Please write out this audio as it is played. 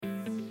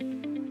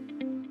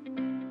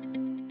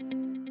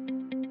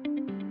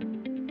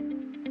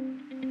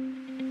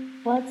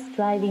What's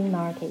driving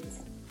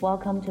markets?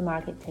 Welcome to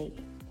Market Take.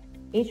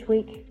 Each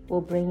week, we'll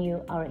bring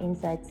you our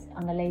insights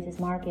on the latest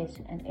market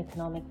and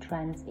economic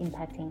trends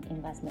impacting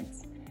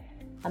investments.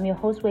 I'm your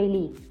host, Wei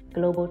Li,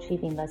 Global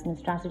Chief Investment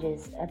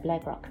Strategist at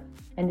BlackRock.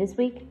 And this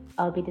week,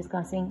 I'll be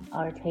discussing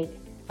our take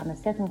on the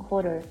second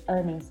quarter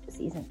earnings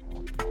season.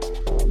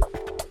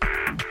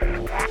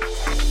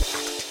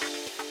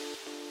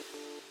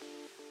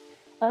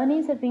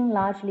 Earnings have been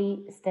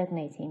largely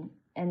stagnating,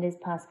 and this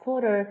past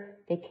quarter,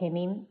 they came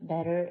in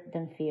better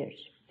than feared.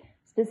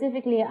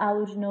 Specifically, I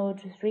would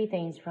note three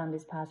things from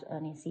this past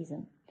earnings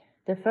season.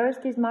 The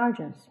first is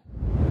margins.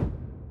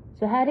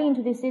 So heading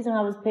into this season,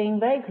 I was paying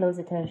very close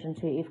attention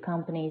to if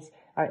companies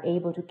are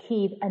able to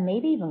keep and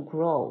maybe even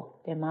grow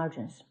their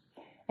margins.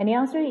 And the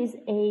answer is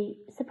a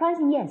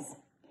surprising yes.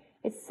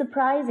 It's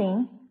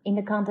surprising in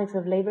the context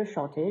of labor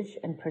shortage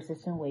and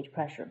persistent wage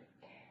pressure.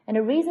 And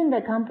the reason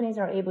that companies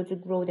are able to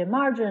grow their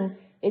margin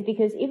is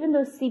because even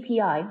though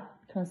CPI,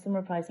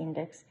 Consumer Price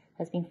Index,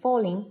 has been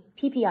falling,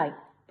 PPI,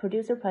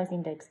 Producer Price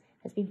Index,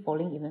 has been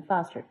falling even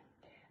faster.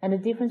 And the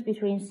difference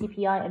between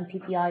CPI and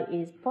PPI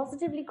is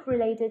positively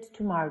correlated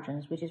to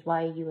margins, which is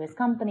why US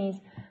companies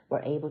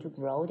were able to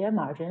grow their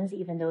margins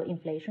even though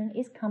inflation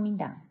is coming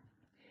down.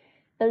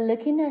 But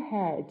looking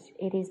ahead,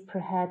 it is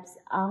perhaps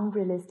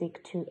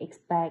unrealistic to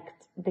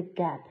expect the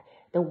gap,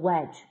 the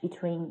wedge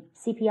between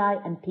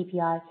CPI and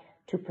PPI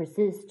to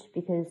persist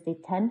because they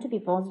tend to be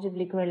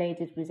positively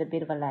correlated with a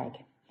bit of a lag.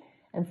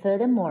 And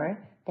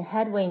furthermore, the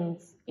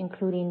headwinds,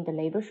 including the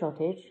labor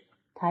shortage,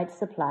 tight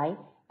supply,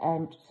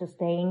 and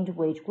sustained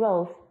wage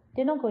growth,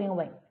 they're not going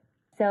away.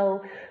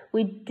 So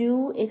we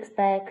do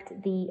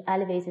expect the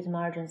elevated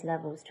margins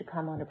levels to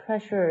come under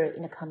pressure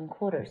in the coming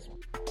quarters.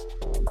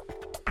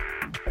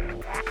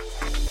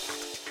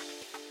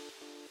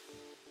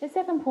 The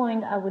second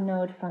point I would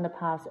note from the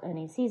past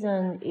earnings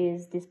season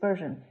is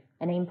dispersion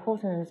and the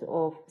importance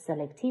of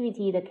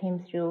selectivity that came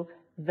through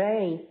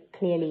very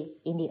clearly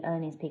in the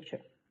earnings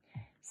picture.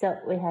 So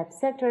we have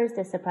sectors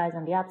that surprise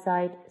on the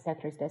upside,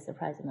 sectors that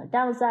surprise on the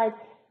downside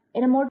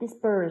in a more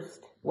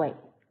dispersed way.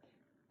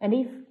 And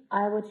if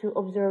I were to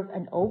observe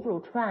an overall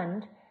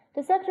trend,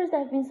 the sectors that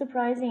have been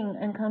surprising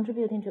and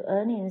contributing to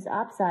earnings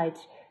upside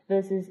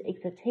versus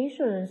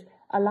expectations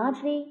are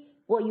largely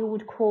what you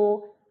would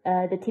call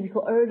the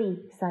typical early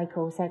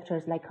cycle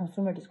sectors like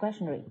consumer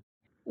discretionary,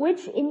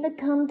 which in the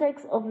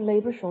context of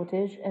labor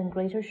shortage and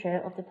greater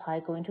share of the pie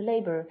going to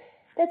labor,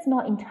 that's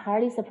not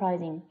entirely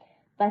surprising.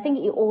 But I think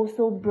it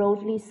also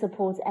broadly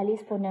supports, at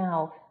least for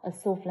now, a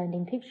soft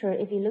landing picture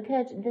if you look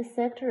at the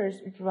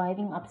sectors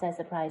driving upside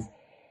surprise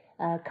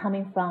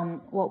coming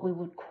from what we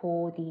would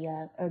call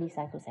the early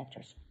cycle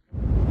sectors.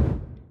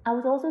 I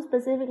was also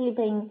specifically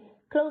paying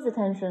close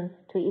attention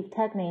to if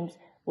tech names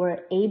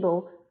were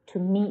able to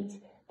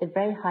meet the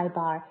very high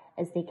bar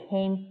as they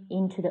came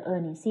into the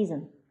earnings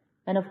season.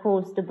 And of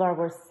course, the bar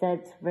was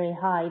set very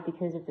high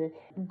because of the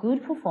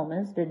good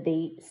performance that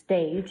they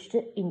staged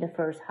in the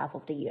first half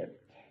of the year.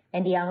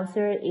 And the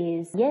answer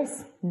is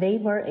yes, they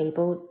were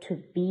able to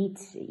beat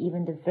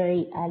even the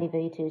very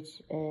elevated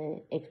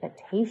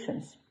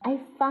expectations. I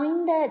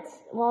find that,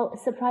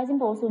 surprising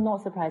but also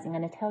not surprising,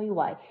 and I'll tell you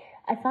why.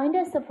 I find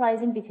that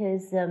surprising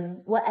because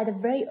we're at a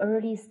very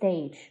early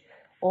stage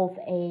of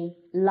a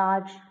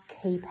large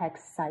capex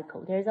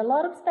cycle. There's a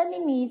lot of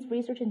spending needs,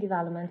 research and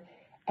development,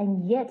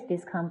 and yet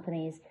these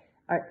companies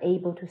are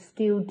able to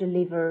still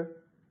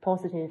deliver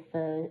positive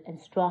and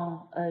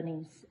strong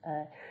earnings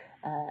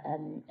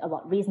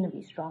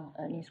reasonably strong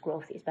earnings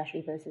growth,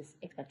 especially versus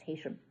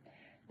expectation.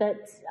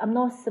 But I'm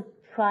not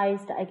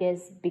surprised, I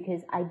guess,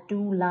 because I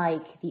do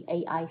like the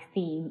AI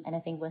theme, and I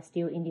think we're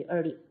still in the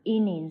early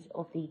innings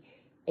of the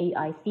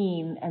AI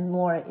theme, and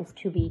more is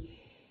to be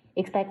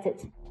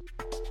expected.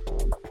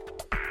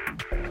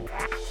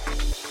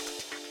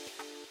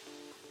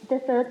 The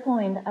third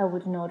point I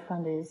would note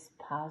from this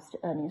past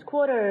earnings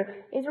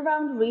quarter is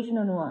around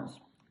regional nuance.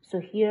 So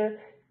here,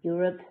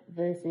 Europe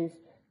versus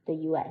the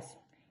US.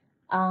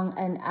 On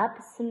an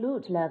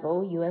absolute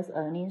level, US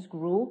earnings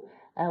grew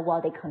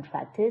while they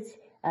contracted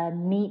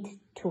mid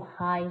to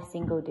high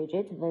single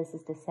digit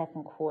versus the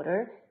second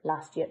quarter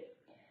last year.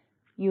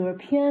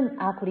 European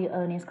equity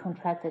earnings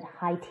contracted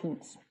high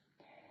teens.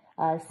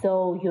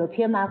 So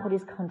European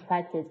equities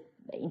contracted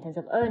in terms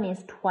of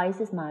earnings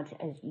twice as much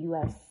as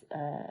US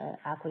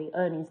equity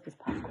earnings this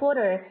past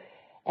quarter.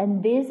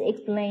 And this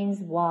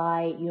explains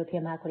why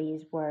European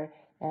equities were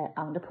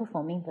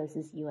underperforming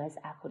versus US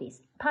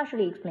equities.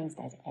 Partially explains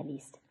that, at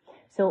least.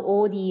 So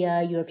all the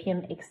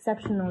European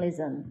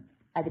exceptionalism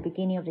at the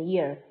beginning of the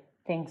year,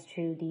 thanks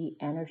to the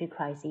energy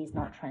crisis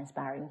not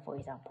transpiring, for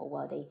example,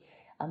 well, they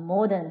are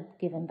more than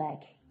given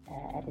back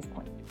at this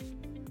point.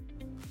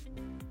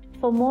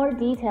 For more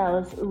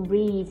details,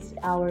 read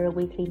our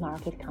weekly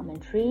market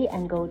commentary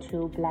and go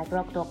to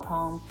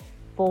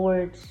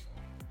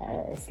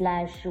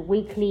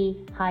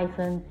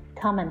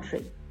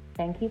blackrock.com/weekly-commentary.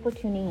 Thank you for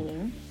tuning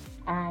in.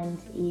 And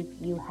if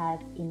you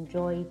have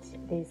enjoyed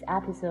this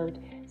episode,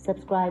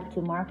 subscribe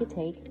to Market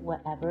Take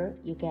wherever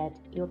you get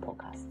your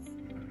podcasts.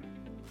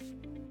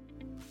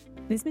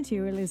 This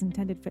material is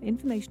intended for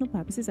informational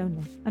purposes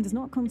only and does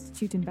not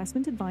constitute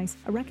investment advice,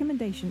 a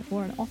recommendation,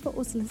 or an offer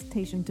or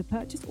solicitation to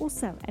purchase or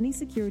sell any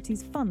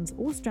securities, funds,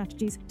 or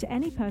strategies to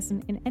any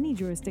person in any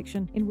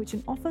jurisdiction in which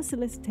an offer,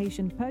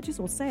 solicitation, purchase,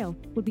 or sale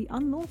would be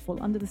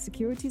unlawful under the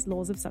securities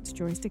laws of such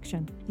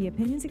jurisdiction. The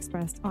opinions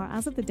expressed are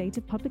as of the date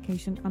of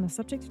publication and are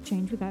subject to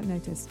change without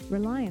notice.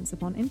 Reliance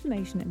upon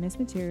information in this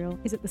material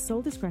is at the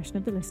sole discretion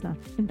of the listener.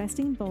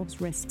 Investing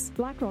involves risks.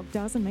 BlackRock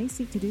does and may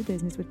seek to do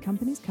business with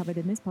companies covered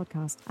in this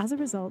podcast. As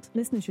a result,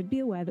 listeners should be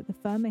aware that the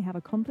firm may have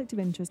a conflict of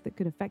interest that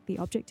could affect the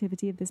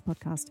objectivity of this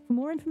podcast. For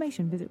more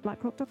information, visit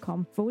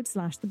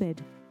blackrock.com/thebid.